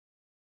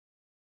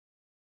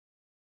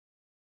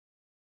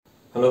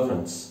Hello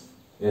friends,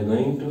 we are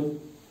going to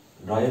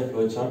draw a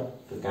flowchart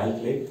to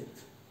calculate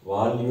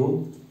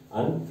volume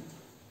and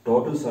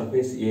total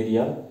surface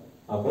area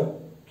of a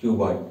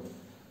cuboid.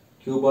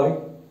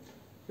 Cuboid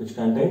which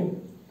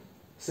contain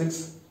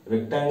 6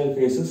 rectangle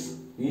faces,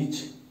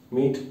 each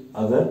meet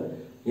other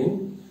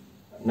in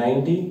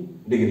 90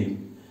 degree.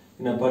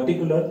 In a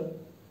particular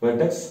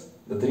vertex,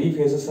 the 3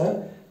 faces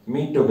are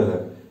meet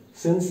together.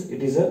 Since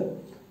it is a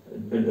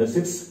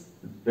 6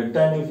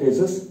 rectangle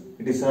faces,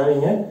 it is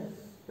having a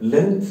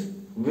length,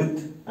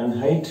 width and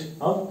height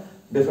of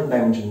different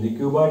dimension. The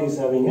cuboid is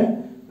having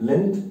a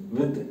length,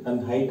 width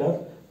and height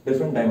of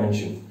different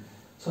dimension.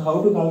 So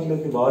how to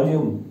calculate the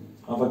volume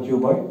of a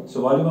cuboid?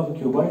 So volume of a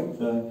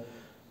cuboid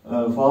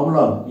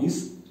formula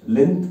is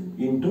length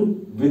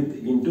into width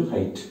into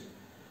height.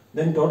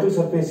 Then total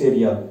surface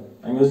area,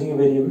 I am using a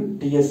variable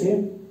TSA,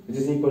 which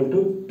is equal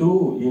to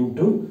 2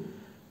 into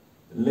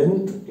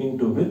length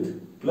into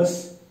width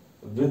plus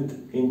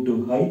width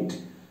into height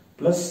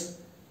plus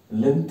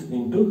length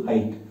into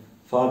height.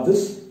 For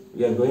this,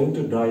 we are going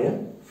to draw a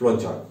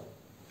flowchart.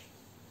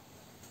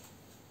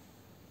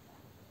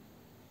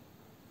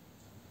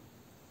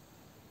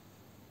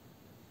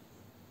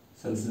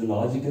 So this is the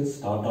logical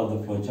start of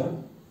the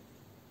flowchart.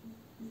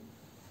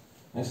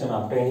 Next, I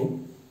am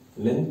obtaining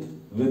length,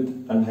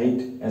 width and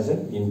height as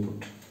an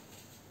input.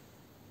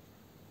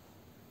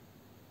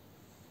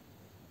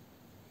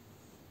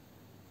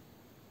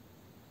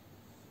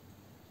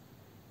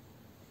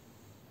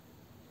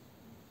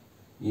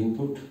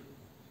 Input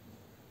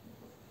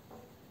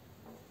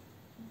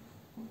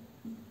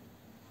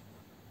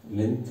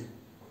length,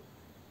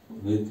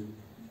 width,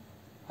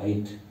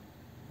 height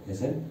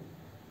as an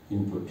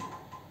input.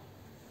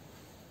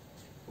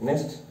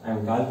 Next, I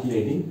am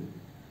calculating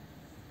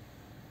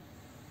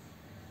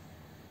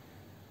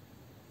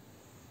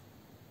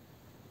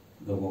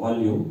the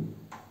volume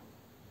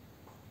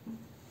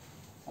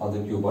of the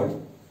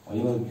cuboid.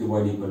 Volume of the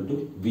cuboid equal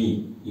to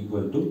V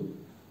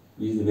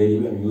is the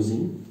variable I am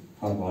using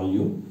for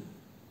volume,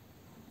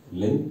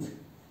 length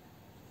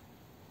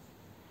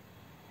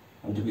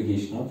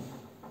multiplication of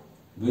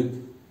width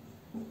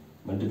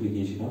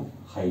multiplication of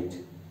height.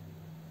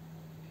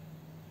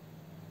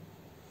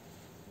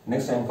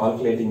 Next, I am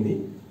calculating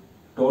the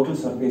total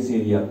surface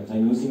area. I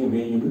am using a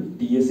variable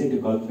TSA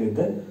to calculate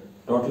the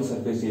total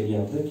surface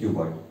area of the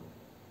cuboid.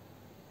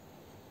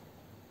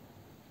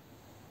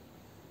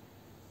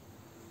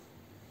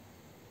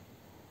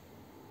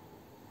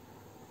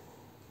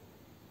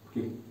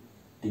 Okay.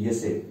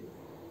 TSA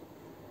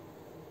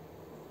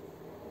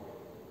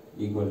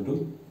equal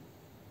to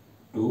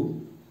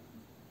 2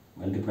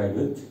 multiplied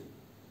with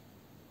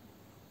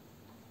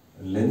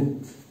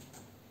length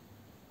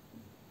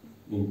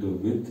into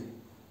width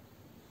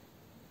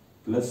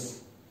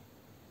plus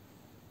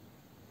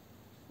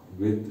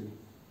width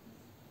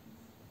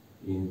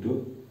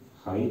into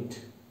height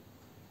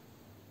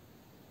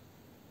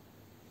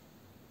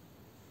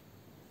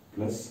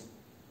plus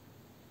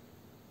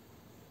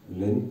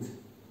length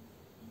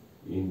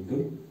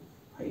into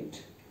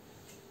height.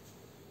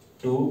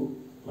 2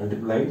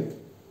 multiplied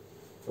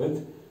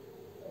with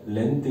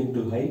length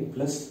into height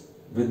plus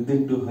width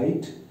into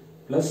height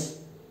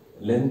plus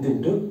length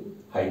into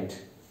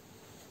height.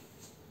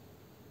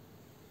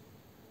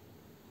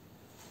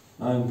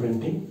 Now I am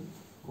printing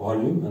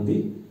volume and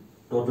the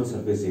total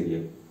surface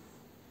area.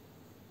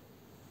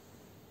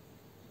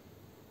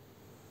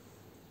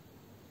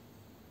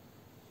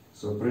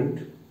 So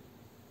print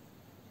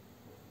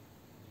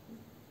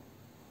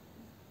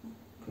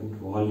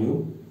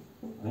volume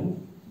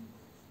and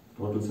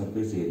total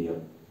surface area.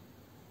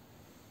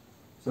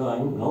 So I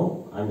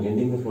am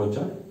ending the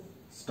flowchart.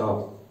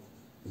 Stop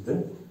is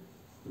the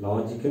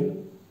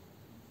logical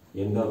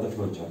end of the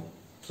flowchart.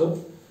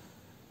 So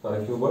for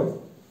a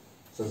cuboid,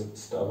 so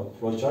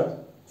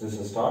flowchart, this is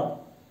a start.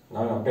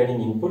 Now I am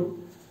obtaining input,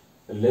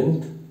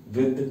 length,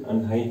 width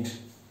and height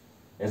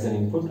as an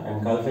input. I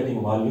am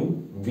calculating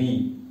volume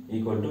V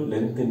equal to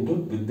length into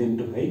width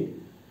into height.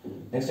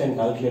 Next, I am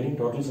calculating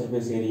total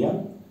surface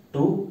area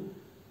 2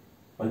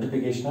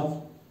 multiplication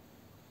of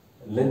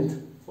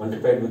length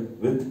multiplied with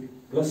width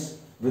plus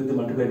width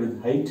multiplied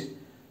with height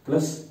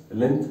plus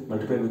length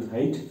multiplied with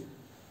height.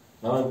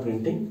 Now I am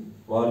printing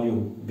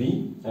volume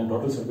V and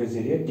total surface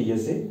area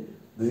TSA.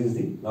 This is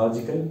the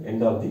logical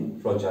end of the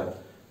flowchart.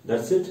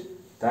 That's it.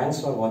 Thanks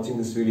for watching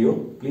this video.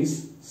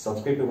 Please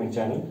subscribe to my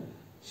channel,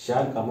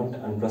 share, comment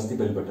and press the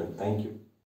bell button. Thank you.